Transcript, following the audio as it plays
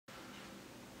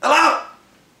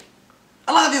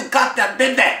of you goddamn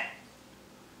been there.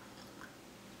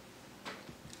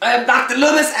 I am Dr.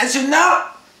 Loomis, as you know.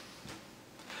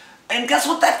 And guess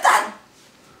what they've done?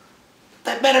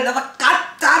 They've made another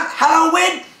goddamn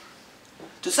Halloween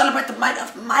to celebrate the might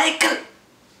of Michael.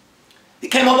 He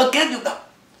came home again, you know.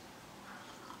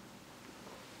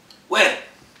 Well,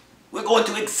 we're going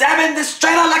to examine this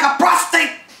trailer like a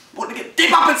prostate. We're going to get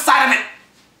deep up inside of it.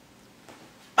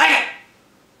 Michael!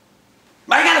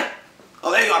 Michael!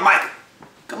 Oh, there you are, Michael.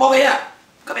 Come over here.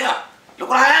 Come here. Look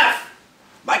what I have.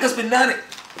 Michael's been learning.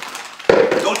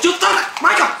 Don't you touch it!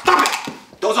 Michael, stop it!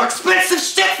 Those are expensive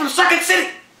shit from Circuit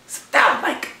City. Sit down,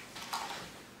 Mike.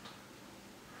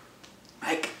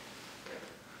 Mike.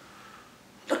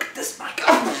 Look at this, Michael.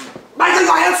 Oh, Michael,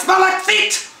 your hands smell like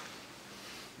feet.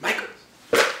 Michael.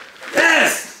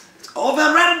 Yes. It's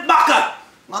over red marker.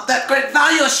 Not that great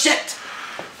value of shit.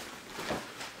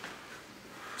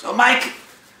 So, Mike,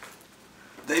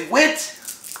 they went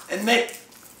and made...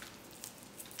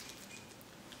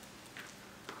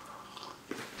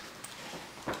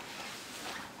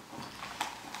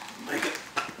 Michael,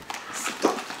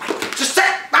 stop. Michael, just sit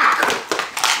back.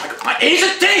 Michael, my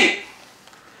Asian tea.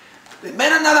 They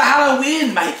made another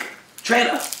Halloween, Mike,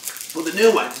 trailer for the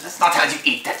new one. That's not how you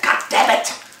eat that, god damn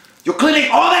it. You're cleaning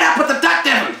all that up with the duck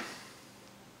devil.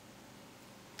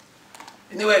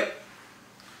 Anyway,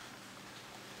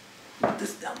 put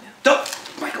this down there.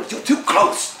 Don't, Michael, you're too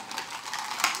close.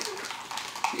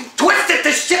 You twisted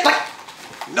this shit like...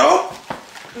 No,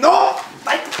 no,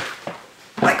 Michael,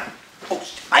 Michael. Oh,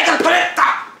 Michael, put it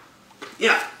down.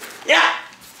 Yeah, yeah,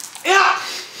 yeah.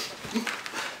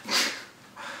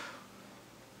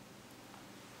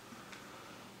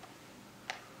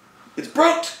 It's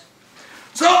brute.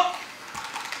 So,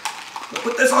 we'll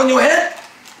put this on your head.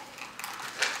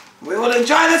 We will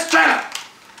enjoy this trailer.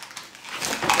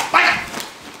 Michael,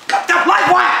 cut that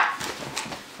light wire.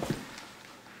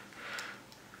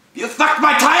 You fucked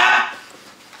my tire.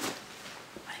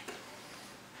 Michael,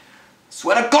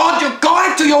 swear to God, you're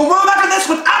going to your room after this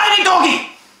without any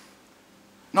doggy.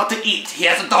 Not to eat. He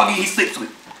has a doggy he sleeps with.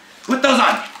 Put those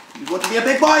on. You want to be a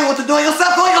big boy, you want to do it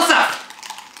yourself, do it yourself.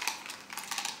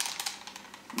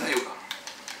 There you go.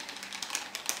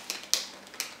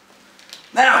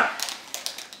 Now,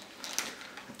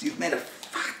 you've made a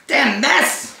damn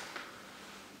mess.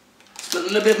 Still a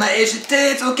little bit of my Asian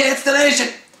tea. It's okay, it's still Asian.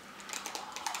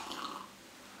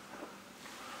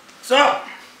 So,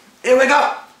 here we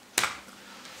go.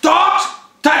 Don't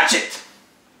touch it.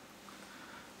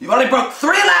 You only broke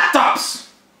 3 laptops.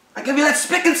 I give you that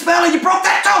spick and spell and you broke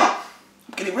that too.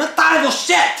 I'm getting real tired of your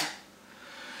shit.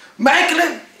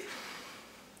 Michael.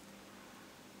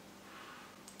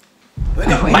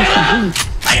 Michael!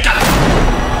 Michael!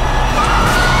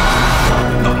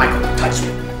 No, Michael, don't touch me.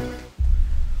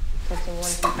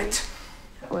 Stop it.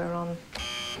 We're on.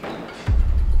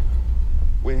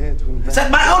 We're here to Is that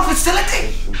my own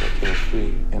facility? that killed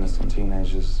 3 innocent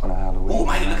teenagers on a Halloween. Oh,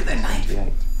 Michael, look at that knife.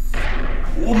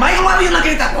 1998. Oh, Michael, why were you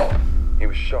looking at that wall? He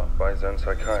was shot by his own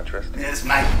psychiatrist. Yes,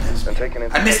 Michael. And taken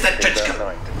into I missed that custody trench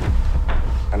coat. night.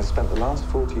 And has spent the last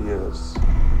 40 years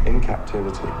in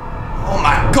captivity. Oh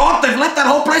my God, they've let that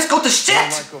whole place go to shit!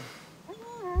 Michael,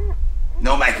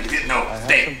 No, Michael, you didn't know. I have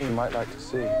Stay. something you might like to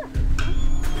see.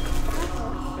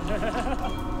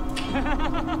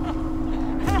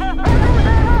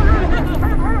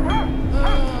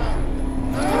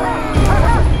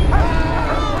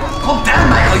 Calm down,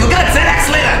 Michael. You'll get a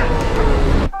Xanax later.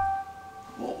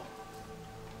 Whoa.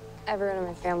 Everyone in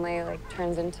my family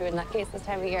turns into a nutcase this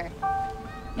time of year.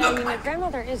 Look, My Michael.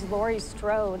 grandmother is Laurie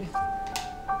Strode.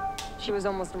 She was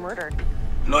almost murdered.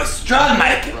 Lois Strode,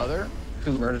 Michael. Brother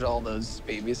who murdered all those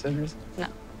babysitters? No,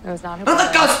 it was not her. Not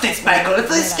the ghost things, Michael. It's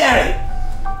really scary.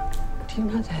 Do you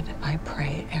know that I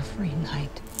pray every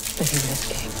night that he would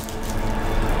escape?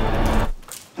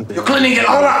 You're cleaning it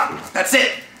all up. That's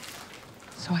it.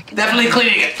 So I can Definitely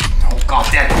cleaning it. Oh, God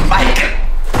damn it, Michael.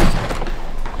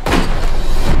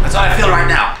 That's how I feel right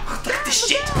now. Look at this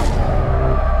shit.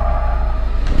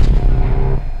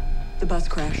 The bus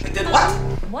crashed. They did what?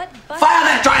 What? Fire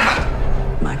that driver.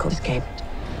 Michael escaped.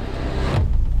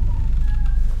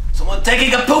 Someone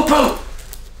taking a poo-poo.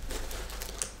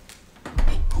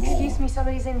 Excuse me,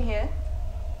 somebody's in here.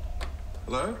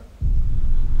 Hello?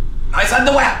 Nice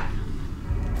underwear.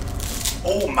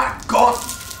 Oh my God.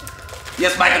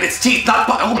 Yes, Michael, it's teeth, not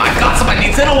butt. Oh my God, somebody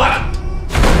needs inner work.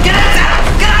 Get out of there!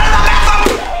 Get out of the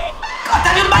bathroom! God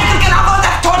damn you, Michael, get out of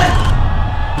that toilet!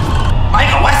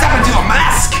 Michael, what's happened to your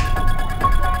mask?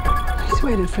 He's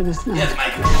waited for this night. Yes,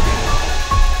 Michael.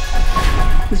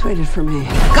 He's waited for me.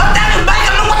 God damn you,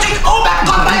 Michael, look what you... Oh my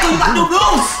God, Michael, you got new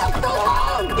rules! Go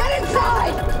on! Get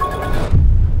inside!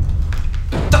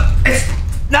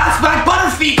 Now it's my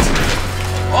butterfeet!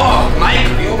 Oh, Mike,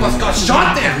 you almost got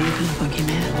shot there!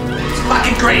 It's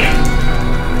fucking great!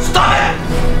 Stop it!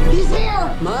 He's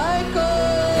here! Michael!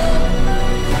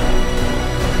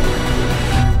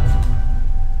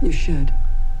 You should.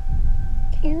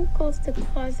 Can you close the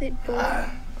closet door?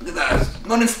 Look at that.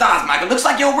 Moon and stars, Michael. Looks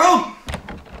like your room.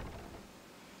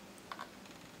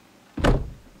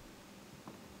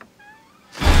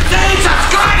 Jesus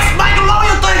Christ! Michael, what were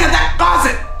you doing in that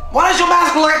closet? Why does your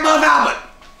mask look like Merv Albert?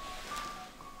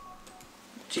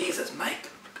 Jesus, Mike.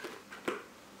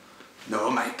 No,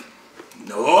 Mike.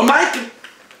 No, Mike.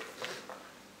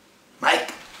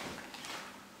 Mike.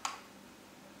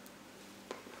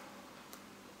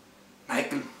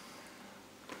 Michael.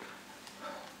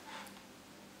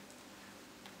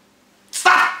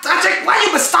 Stop touching! Why are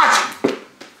you massaging?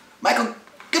 Michael,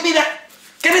 give me that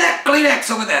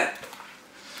Kleenex over there.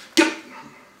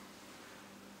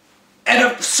 And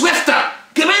a Swifter.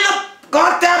 Give me the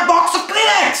goddamn box of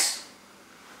Kleenex.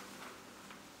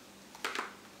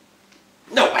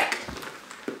 No, Mike.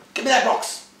 Give me that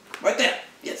box. Right there.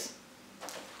 Yes.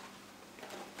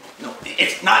 No,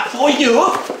 it's not for you.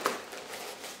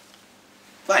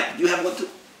 Fine, you have one too.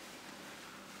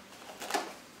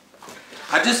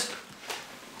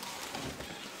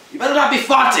 You better not be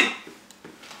farting.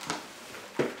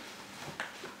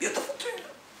 Beautiful tree.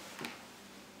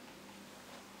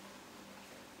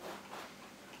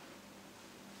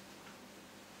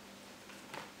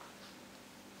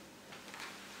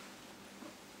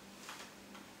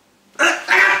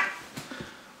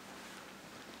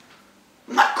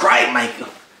 I'm not crying, Michael.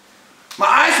 My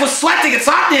eyes were sweating. It's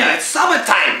hot here. It's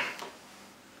summertime.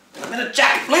 I'm in a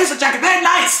jacket, blazer jacket, very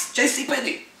nice.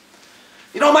 JCPenney.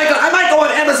 You know, Michael, I might go on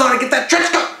Amazon and get that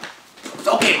trench coat. It's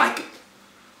okay, Michael.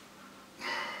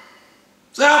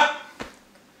 So,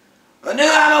 a new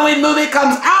Halloween movie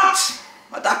comes out.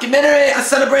 A documentary, a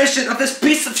celebration of this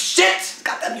piece of shit.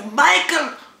 Goddamn you,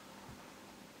 Michael.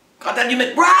 Goddamn you,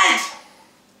 McBride.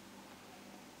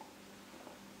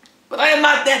 But I am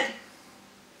not dead.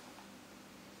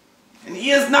 And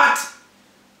he is not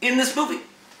in this movie.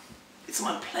 It's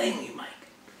someone playing you, Mike.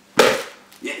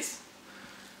 Yes.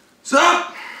 So,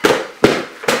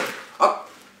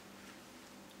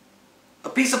 a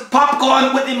piece of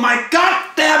popcorn within my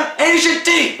goddamn Asian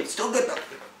tea. It's still good though.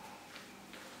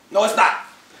 No, it's not.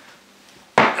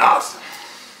 No, it's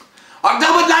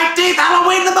October 19th,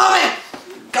 Halloween the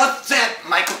movie. God said,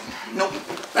 Michael. No,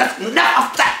 that's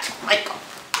enough of that, Michael.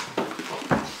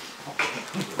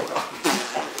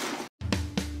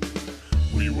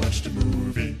 We watched a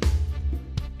movie.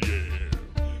 Yeah.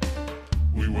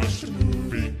 We watched a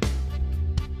movie.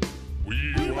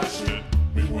 We watched it.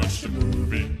 We watched a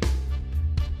movie.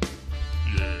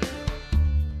 Yeah.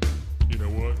 You know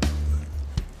what?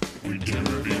 We did a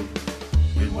review.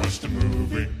 We watched a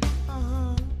movie.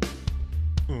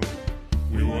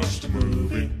 We watched a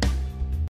movie.